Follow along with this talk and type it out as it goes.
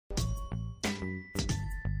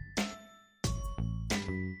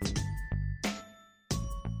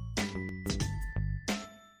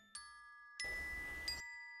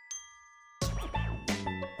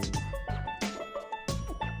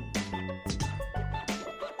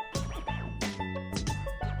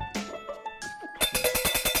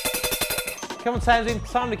Come on, Tamsin,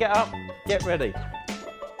 time to get up, get ready.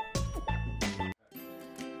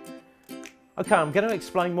 Okay, I'm going to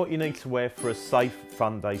explain what you need to wear for a safe,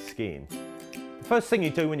 fun day skiing. The first thing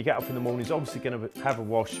you do when you get up in the morning is obviously going to have a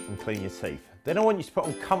wash and clean your teeth. Then I want you to put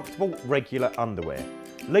on comfortable, regular underwear.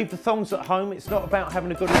 Leave the thongs at home. It's not about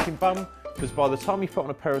having a good looking bum, because by the time you put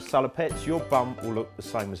on a pair of salopettes, your bum will look the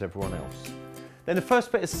same as everyone else. Then the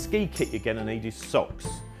first bit of ski kit you're going to need is socks.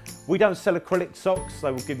 We don't sell acrylic socks,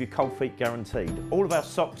 they will give you cold feet guaranteed. All of our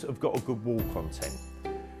socks have got a good wool content.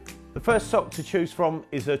 The first sock to choose from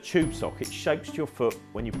is a tube sock. It shapes to your foot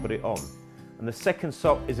when you put it on. And the second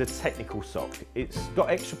sock is a technical sock. It's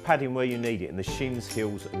got extra padding where you need it in the shins,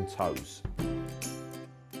 heels and toes.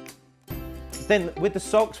 Then with the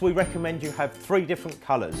socks, we recommend you have 3 different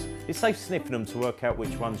colours. It's safe sniffing them to work out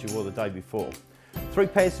which ones you wore the day before. 3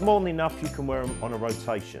 pairs is more than enough, you can wear them on a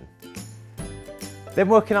rotation. Then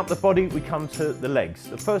working up the body, we come to the legs.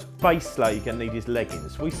 The first base layer you're going to need is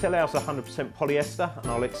leggings. We sell ours 100% polyester, and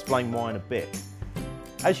I'll explain why in a bit.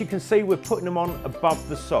 As you can see, we're putting them on above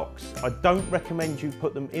the socks. I don't recommend you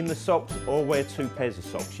put them in the socks or wear 2 pairs of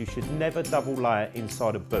socks. You should never double layer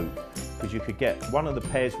inside a boot, because you could get one of the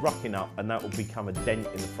pairs rucking up and that will become a dent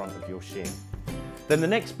in the front of your shin. Then the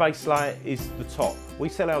next base layer is the top. We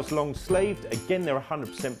sell ours long sleeved. Again, they're 100%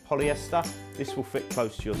 polyester. This will fit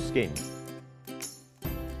close to your skin.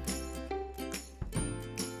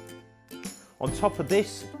 On top of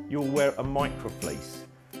this, you'll wear a micro fleece.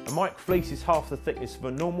 A micro fleece is half the thickness of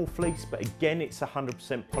a normal fleece, but again, it's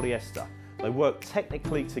 100% polyester. They work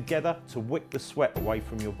technically together to wick the sweat away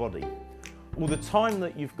from your body. All the time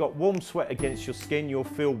that you've got warm sweat against your skin, you'll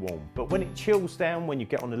feel warm. But when it chills down, when you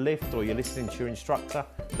get on a lift or you're listening to your instructor,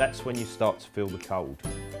 that's when you start to feel the cold.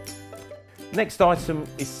 Next item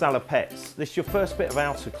is salopettes. This is your first bit of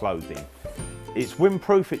outer clothing. It's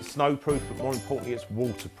windproof, it's snowproof, but more importantly, it's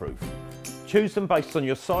waterproof. Choose them based on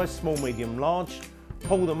your size, small, medium, large.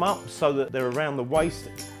 Pull them up so that they're around the waist.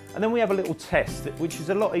 And then we have a little test, which is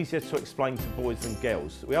a lot easier to explain to boys than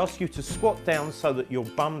girls. We ask you to squat down so that your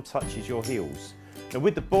bum touches your heels. Now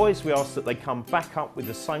with the boys, we ask that they come back up with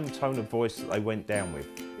the same tone of voice that they went down with.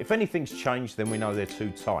 If anything's changed, then we know they're too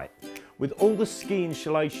tight. With all the ski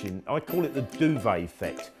insulation, I call it the duvet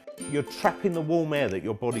effect. You're trapping the warm air that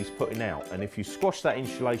your body's putting out, and if you squash that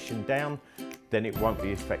insulation down, then it won't be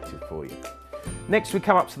effective for you. Next we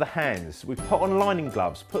come up to the hands. We put on lining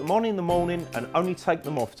gloves, put them on in the morning and only take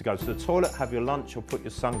them off to go to the toilet, have your lunch or put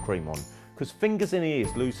your sun cream on, because fingers and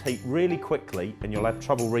ears lose heat really quickly and you'll have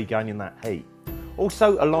trouble regaining that heat.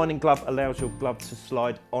 Also, a lining glove allows your glove to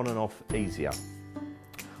slide on and off easier.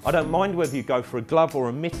 I don't mind whether you go for a glove or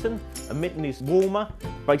a mitten. A mitten is warmer.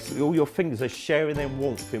 Basically all your fingers are sharing their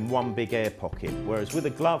warmth in one big air pocket, whereas with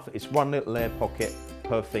a glove it's one little air pocket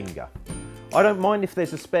per finger. I don't mind if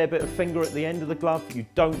there's a spare bit of finger at the end of the glove. You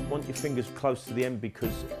don't want your fingers close to the end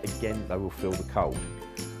because, again, they will feel the cold.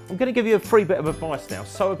 I'm going to give you a free bit of advice now.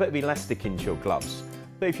 Sew a bit of elastic into your gloves.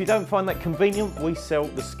 But if you don't find that convenient, we sell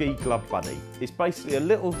the Ski Glove Buddy. It's basically a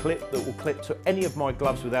little clip that will clip to any of my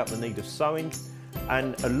gloves without the need of sewing,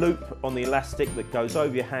 and a loop on the elastic that goes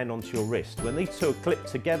over your hand onto your wrist. When these two are clipped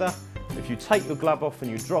together, if you take your glove off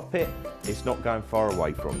and you drop it, it's not going far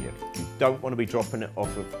away from you. You don't want to be dropping it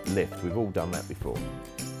off a lift. We've all done that before.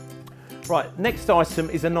 Right, next item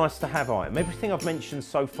is a nice to have item. Everything I've mentioned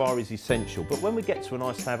so far is essential, but when we get to a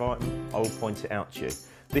nice to have item, I will point it out to you.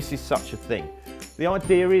 This is such a thing. The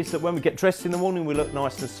idea is that when we get dressed in the morning, we look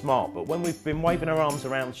nice and smart, but when we've been waving our arms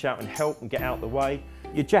around shouting help and get out the way,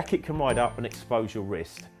 your jacket can ride up and expose your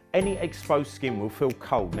wrist. Any exposed skin will feel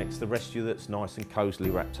cold next to the rest of you that's nice and cosily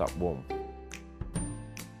wrapped up warm.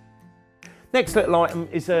 Next little item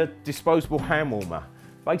is a disposable hand warmer.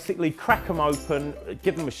 Basically crack them open,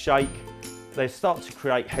 give them a shake, they start to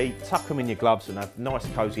create heat, tuck them in your gloves and have nice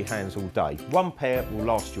cosy hands all day. One pair will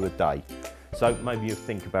last you a day, so maybe you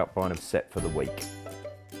think about buying a set for the week.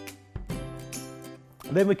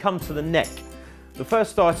 And then we come to the neck. The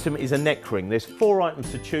first item is a neck ring. There's 4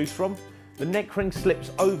 items to choose from. The neck ring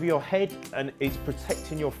slips over your head and it's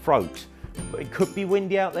protecting your throat. But it could be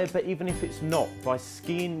windy out there, but even if it's not, by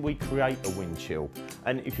skiing we create a wind chill.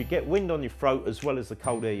 And if you get wind on your throat as well as the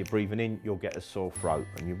cold air you're breathing in, you'll get a sore throat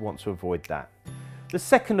and you want to avoid that. The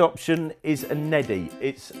second option is a neddy.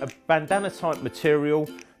 It's a bandana type material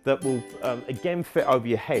that will again fit over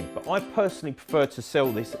your head, but I personally prefer to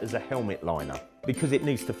sell this as a helmet liner because it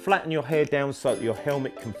needs to flatten your hair down so that your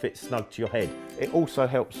helmet can fit snug to your head. It also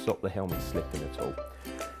helps stop the helmet slipping at all.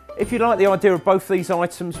 If you like the idea of both these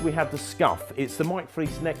items, we have the scuff. It's the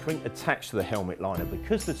micro-fleece neck ring attached to the helmet liner.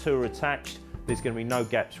 Because the two are attached, there's going to be no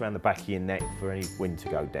gaps around the back of your neck for any wind to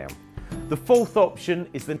go down. The fourth option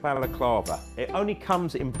is the balaclava. It only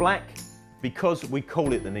comes in black because we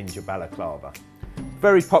call it the Ninja Balaclava.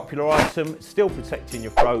 Very popular item, still protecting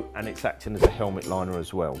your throat, and it's acting as a helmet liner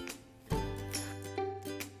as well.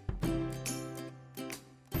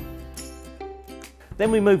 Then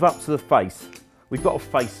we move up to the face. We've got a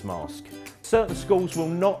face mask. Certain schools will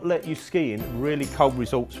not let you ski in really cold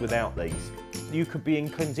resorts without these. You could be in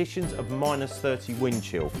conditions of -30 wind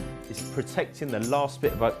chill. It's protecting the last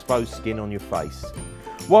bit of exposed skin on your face.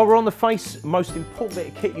 While we're on the face, most important bit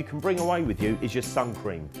of kit you can bring away with you is your sun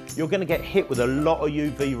cream. You're going to get hit with a lot of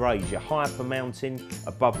UV rays. You're high up a mountain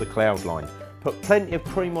above the cloud line. Put plenty of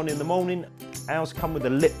cream on in the morning. Ours come with a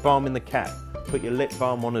lip balm in the cap. Put your lip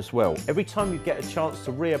balm on as well. Every time you get a chance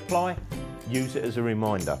to reapply, use it as a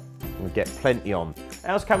reminder. And get plenty on.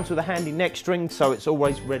 Ours comes with a handy neck string, so it's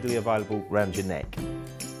always readily available around your neck.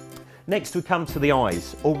 Next we come to the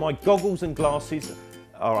eyes. All my goggles and glasses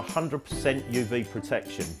are 100% UV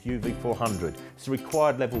protection, UV 400. It's a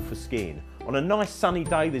required level for skiing. On a nice sunny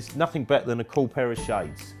day, there's nothing better than a cool pair of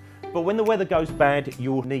shades. But when the weather goes bad,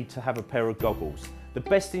 you'll need to have a pair of goggles. The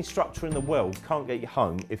best instructor in the world can't get you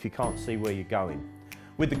home if you can't see where you're going.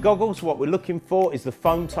 With the goggles, what we're looking for is the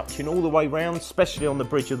foam touching all the way round, especially on the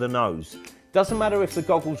bridge of the nose. Doesn't matter if the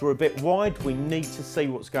goggles are a bit wide, we need to see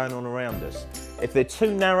what's going on around us. If they're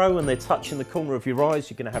too narrow and they're touching the corner of your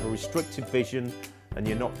eyes, you're going to have a restricted vision and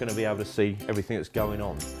you're not going to be able to see everything that's going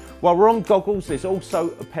on. While we're on goggles, there's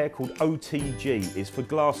also a pair called OTG. It's for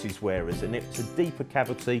glasses wearers, and it's a deeper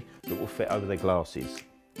cavity that will fit over their glasses.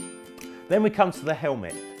 Then we come to the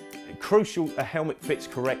helmet. Crucial, a helmet fits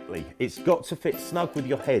correctly. It's got to fit snug with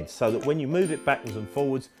your head so that when you move it backwards and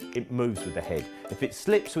forwards, it moves with the head. If it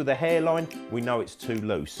slips with the hairline, we know it's too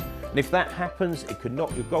loose. And if that happens, it could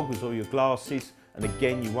knock your goggles or your glasses, and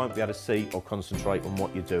again, you won't be able to see or concentrate on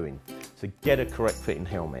what you're doing. So get a correct fitting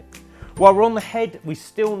helmet. While we're on the head, we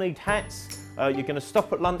still need hats. You're going to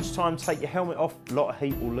stop at lunchtime, take your helmet off, a lot of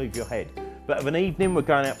heat will leave your head. But of an evening, we're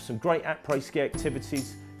going out for some great après ski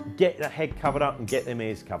activities. Get the head covered up and get them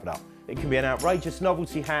ears covered up. It can be an outrageous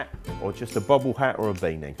novelty hat or just a bobble hat or a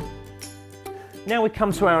beanie. Now we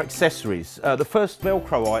come to our accessories. The first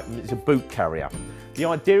Velcro item is a boot carrier. The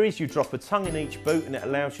idea is you drop a tongue in each boot and it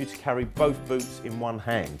allows you to carry both boots in one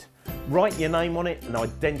hand. Write your name on it and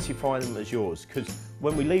identify them as yours, because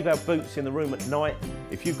when we leave our boots in the room at night,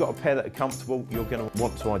 if you've got a pair that are comfortable, you're going to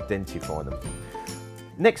want to identify them.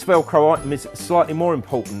 Next Velcro item is slightly more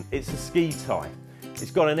important. It's a ski tie. It's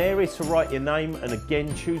got an area to write your name, and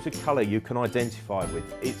again, choose a colour you can identify with.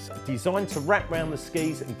 It's designed to wrap around the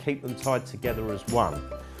skis and keep them tied together as one.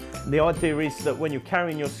 And the idea is that when you're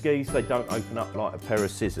carrying your skis, they don't open up like a pair of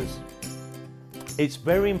scissors. It's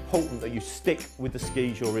very important that you stick with the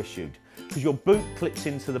skis you're issued, because your boot clips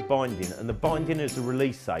into the binding, and the binding is a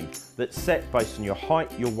release aid that's set based on your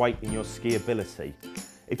height, your weight and your ski ability.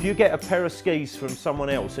 If you get a pair of skis from someone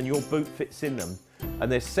else and your boot fits in them,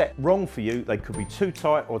 and they're set wrong for you, they could be too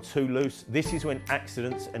tight or too loose. This is when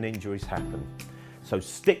accidents and injuries happen. So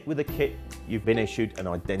stick with the kit you've been issued and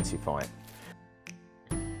identify it.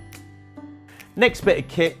 Next bit of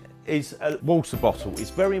kit is a water bottle.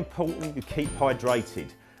 It's very important you keep hydrated.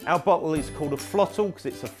 Our bottle is called a flottle because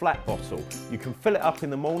it's a flat bottle. You can fill it up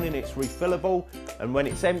in the morning, it's refillable, and when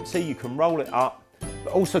it's empty you can roll it up. It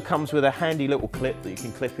also comes with a handy little clip that you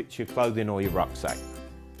can clip it to your clothing or your rucksack.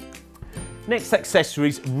 Next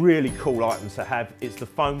accessories, really cool items to have, is the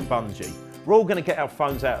foam bungee. We're all going to get our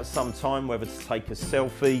phones out at some time, whether to take a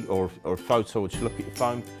selfie or a photo or just look at your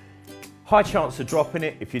phone. High chance of dropping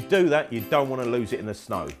it. If you do that, you don't want to lose it in the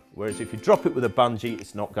snow. Whereas if you drop it with a bungee,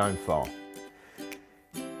 it's not going far.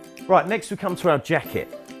 Right, next we come to our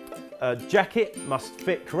jacket. A jacket must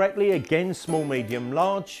fit correctly, again small, medium,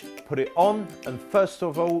 large. Put it on and first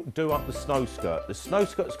of all do up the snow skirt. The snow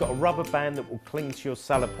skirt's got a rubber band that will cling to your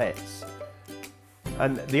salopettes.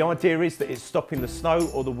 And the idea is that it's stopping the snow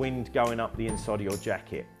or the wind going up the inside of your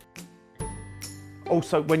jacket.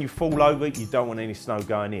 Also, when you fall over, you don't want any snow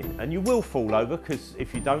going in. And you will fall over, because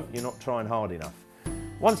if you don't, you're not trying hard enough.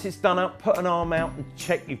 Once it's done up, put an arm out and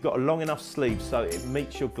check you've got a long enough sleeve so it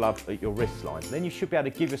meets your glove at your wrist line. Then you should be able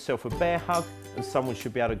to give yourself a bear hug, and someone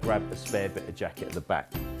should be able to grab a spare bit of jacket at the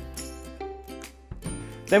back.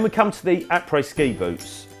 Then we come to the après ski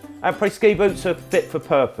boots. Après ski boots are fit for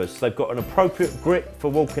purpose. They've got an appropriate grip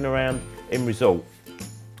for walking around in resort.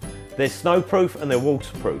 They're snowproof and they're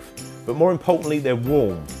waterproof, but more importantly, they're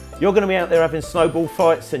warm. You're going to be out there having snowball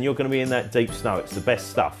fights and you're going to be in that deep snow. It's the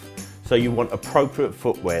best stuff. So you want appropriate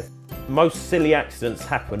footwear. Most silly accidents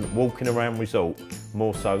happen walking around resort,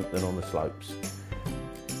 more so than on the slopes.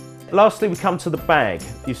 Lastly, we come to the bag.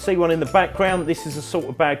 You see one in the background. This is the sort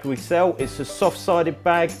of bag we sell. It's a soft-sided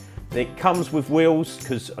bag. It comes with wheels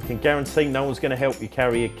because I can guarantee no one's going to help you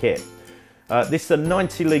carry your kit. This is a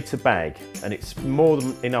 90-litre bag and it's more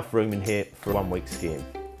than enough room in here for 1 week skiing.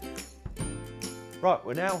 Right,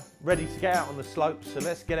 we're now ready to get out on the slopes, so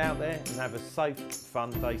let's get out there and have a safe,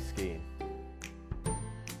 fun day skiing.